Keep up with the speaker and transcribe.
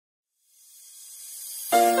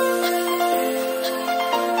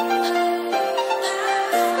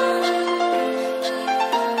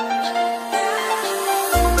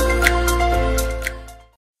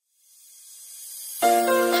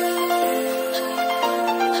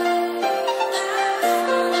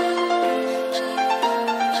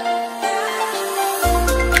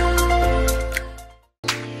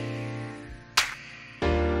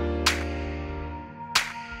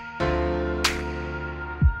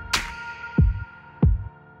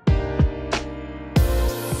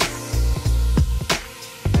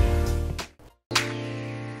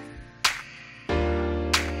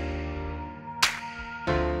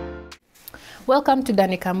Welcome to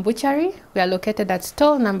Danicam Butchery. We are located at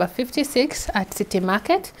stall number 56 at City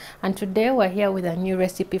Market, and today we're here with a new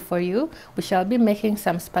recipe for you. We shall be making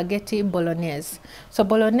some spaghetti bolognese. So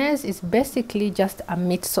bolognese is basically just a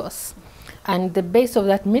meat sauce, and the base of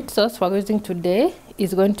that meat sauce we're using today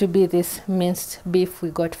is going to be this minced beef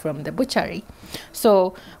we got from the butchery.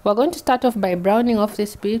 So we're going to start off by browning off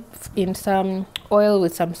this beef in some oil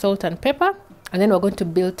with some salt and pepper, and then we're going to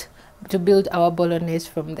build our bolognese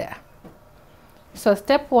from there. So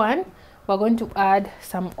step one, we're going to add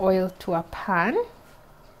some oil to a pan,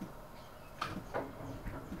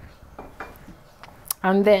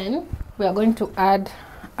 and then we are going to add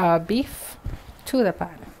our beef to the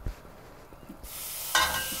pan.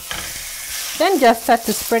 Then just start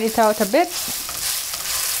to spread it out a bit.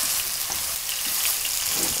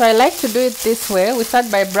 So I like to do it this way. We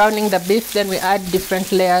start by browning the beef, then we add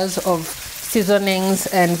different layers of seasonings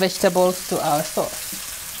and vegetables to our sauce.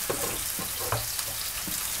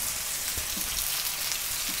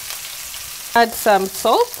 Add some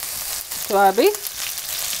salt to our beef,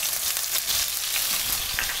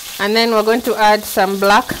 and then we're going to add some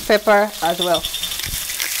black pepper as well.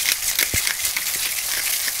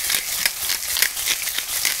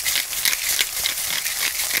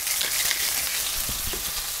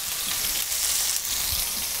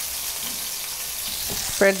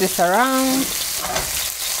 Spread this around.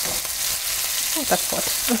 Oh, that's hot.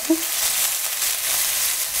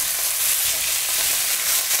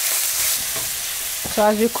 So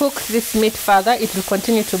as you cook this meat further, it will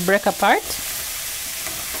continue to break apart.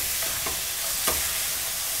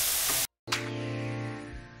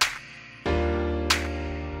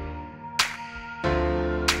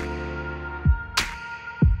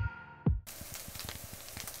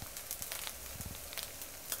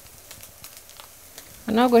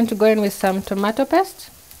 I'm now going to go in with some tomato paste.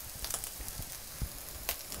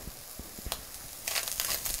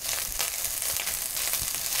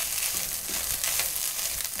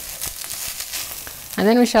 And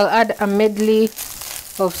then we shall add a medley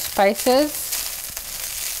of spices.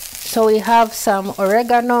 So we have some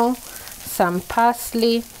oregano, some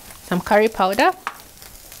parsley, some curry powder.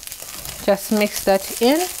 Just mix that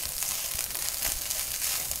in.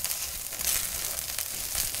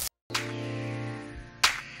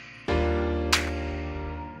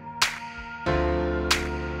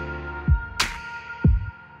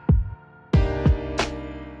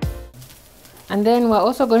 And then we're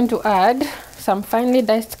also going to add some finely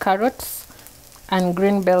diced carrots and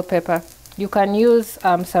green bell pepper. You can use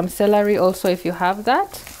some celery also if you have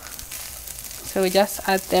that. So we just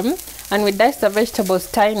add them, and we dice the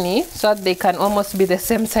vegetables tiny so that they can almost be the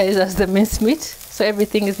same size as the minced meat, so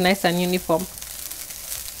everything is nice and uniform.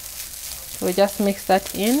 So we just mix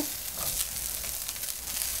that in.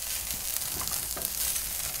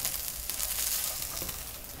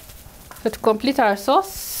 So to complete our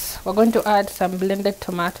sauce, we're going to add some blended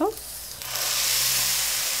tomatoes.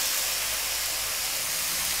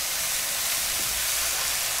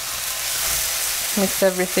 Mix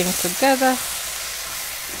everything together.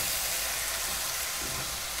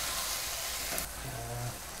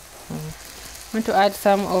 I'm going to add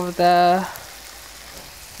some of the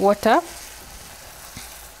water.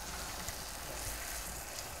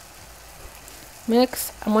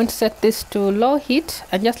 Mix. I'm going to set this to low heat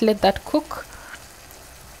and just let that cook.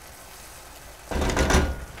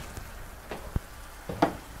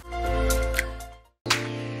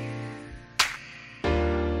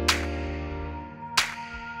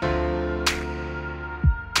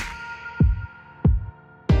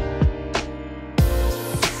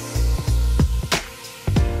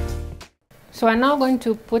 So we're now going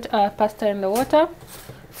to put our pasta in the water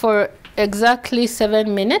for exactly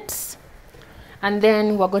 7 minutes, and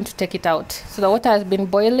then we're going to take it out. So the water has been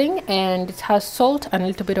boiling and it has salt and a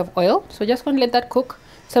little bit of oil. So just going to let that cook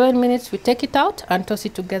 7 minutes. We take it out and toss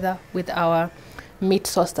it together with our meat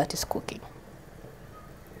sauce that is cooking.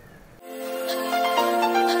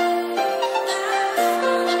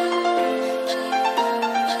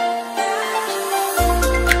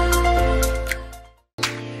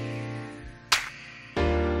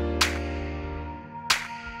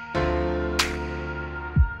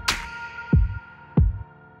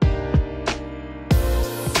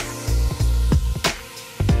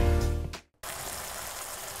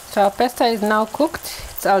 So our pasta is now cooked.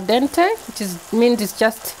 It's al dente, which means it's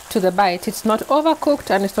just to the bite. It's not overcooked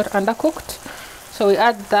and it's not undercooked. So we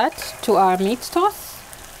add that to our meat sauce.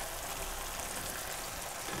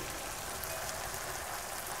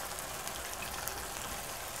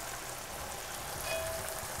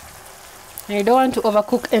 And you don't want to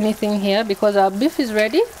overcook anything here because our beef is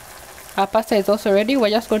ready. Our pasta is also ready. We're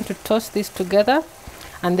just going to toss this together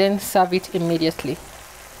and then serve it immediately.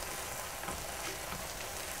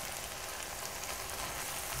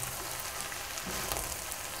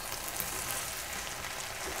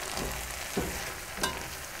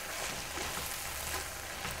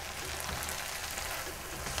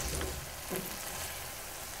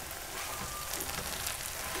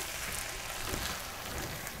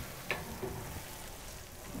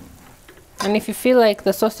 And if you feel like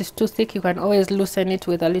the sauce is too thick, you can always loosen it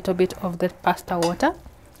with a little bit of the pasta water,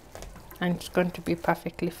 and it's going to be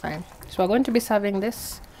perfectly fine. So we're going to be serving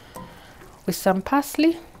this with some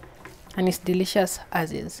parsley, and it's delicious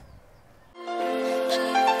as is.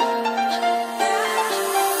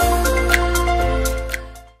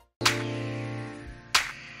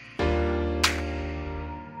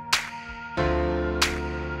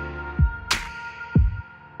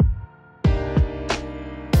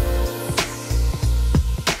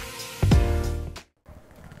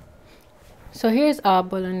 So here's our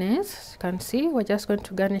bolognese. As you can see, we're just going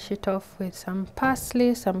to garnish it off with some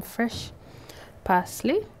parsley, some fresh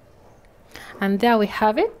parsley. And there we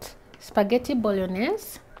have it, spaghetti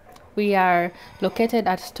bolognese. We are located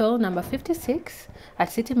at stall number 56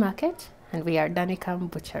 at City Market, and we are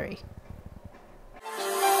Danicam Butchery.